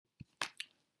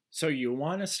So you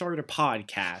want to start a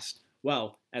podcast?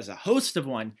 Well, as a host of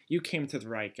one, you came to the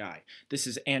right guy. This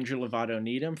is Andrew Lovato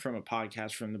Needham from A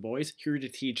Podcast from the Boys, here to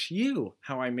teach you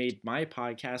how I made my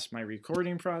podcast, my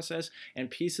recording process, and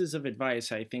pieces of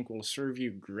advice I think will serve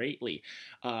you greatly.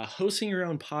 Hosting your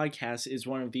own podcast is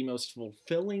one of the most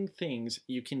fulfilling things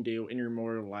you can do in your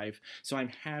mortal life, so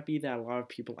I'm happy that a lot of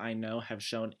people I know have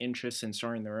shown interest in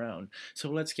starting their own.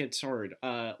 So let's get started.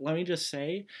 Let me just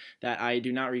say that I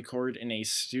do not record in a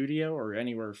studio or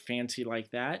anywhere fancy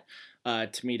like that.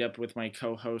 To meet up with my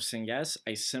co-hosts and guests,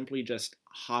 I simply just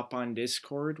hop on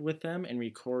Discord with them and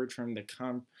record from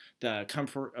the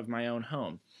comfort of my own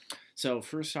home. So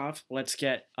first off, let's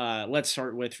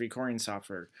start with recording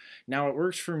software. Now, what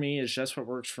works for me is just what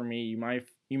works for me.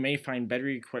 You may find better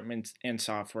equipment and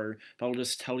software, but I'll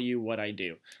just tell you what I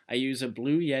do. I use a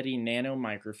Blue Yeti Nano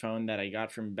microphone that I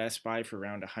got from Best Buy for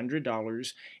around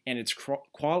 $100, and its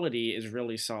quality is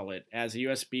really solid. It has a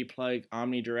USB plug,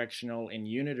 omnidirectional and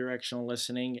unidirectional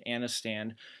listening, and a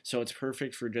stand, so it's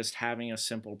perfect for just having a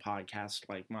simple podcast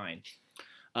like mine.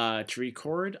 To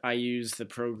record, I use the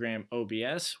program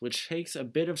OBS, which takes a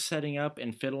bit of setting up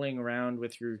and fiddling around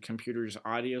with your computer's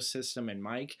audio system and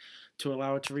mic to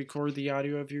allow it to record the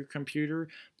audio of your computer,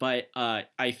 but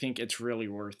I think it's really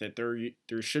worth it.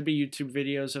 There should be YouTube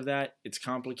videos of that. It's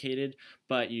complicated,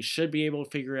 but you should be able to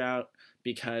figure it out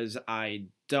because I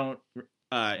don't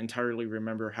entirely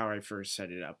remember how I first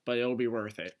set it up, but it'll be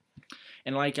worth it.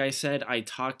 And like I said, I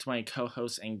talk to my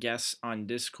co-hosts and guests on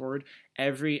Discord.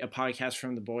 Every A Podcast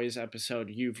from the Boys episode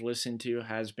you've listened to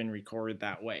has been recorded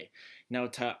that way. Now,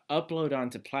 to upload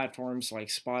onto platforms like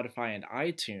Spotify and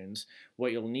iTunes,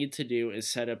 what you'll need to do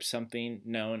is set up something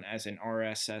known as an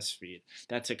RSS feed.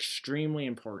 That's extremely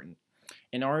important.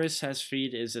 An RSS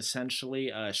feed is essentially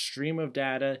a stream of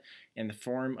data in the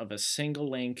form of a single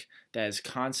link that is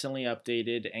constantly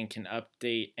updated and can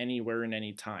update anywhere and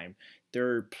anytime.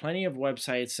 There are plenty of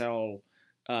websites that'll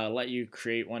let you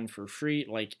create one for free,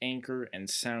 like Anchor and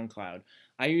SoundCloud.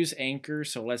 I use Anchor,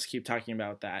 so let's keep talking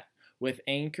about that. With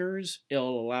Anchors,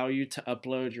 it'll allow you to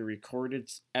upload your recorded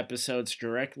episodes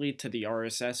directly to the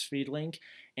RSS feed link,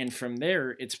 and from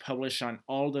there, it's published on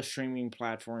all the streaming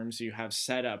platforms you have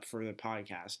set up for the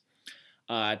podcast.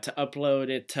 To upload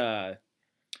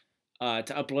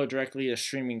directly to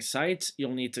streaming sites,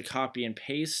 you'll need to copy and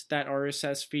paste that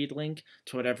RSS feed link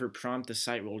to whatever prompt the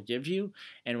site will give you,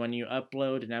 and when you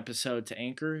upload an episode to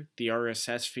Anchor, the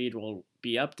RSS feed will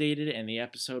be updated and the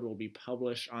episode will be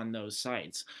published on those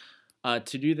sites.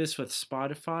 To do this with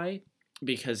Spotify,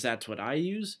 because that's what I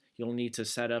use, you'll need to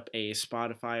set up a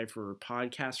Spotify for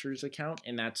Podcasters account,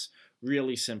 and that's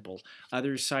really simple.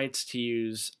 Other sites to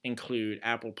use include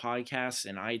Apple Podcasts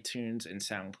and iTunes and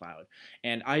SoundCloud.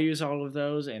 And I use all of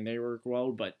those, and they work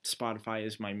well, but Spotify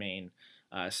is my main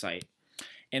site.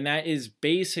 And that is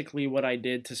basically what I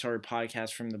did to start a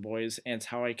podcast from the boys, and it's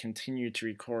how I continue to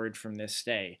record from this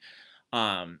day.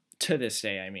 To this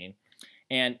day, I mean.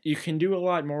 And you can do a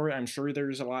lot more. I'm sure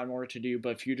there's a lot more to do,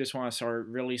 but if you just want to start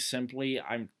really simply,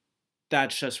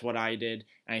 that's just what I did,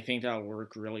 and I think that'll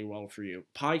work really well for you.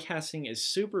 Podcasting is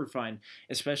super fun,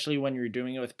 especially when you're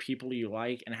doing it with people you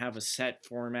like and have a set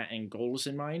format and goals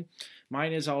in mind.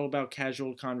 Mine is all about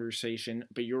casual conversation,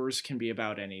 but yours can be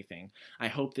about anything. I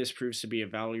hope this proves to be a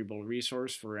valuable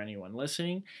resource for anyone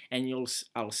listening, and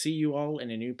I'll see you all in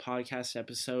a new podcast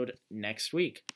episode next week.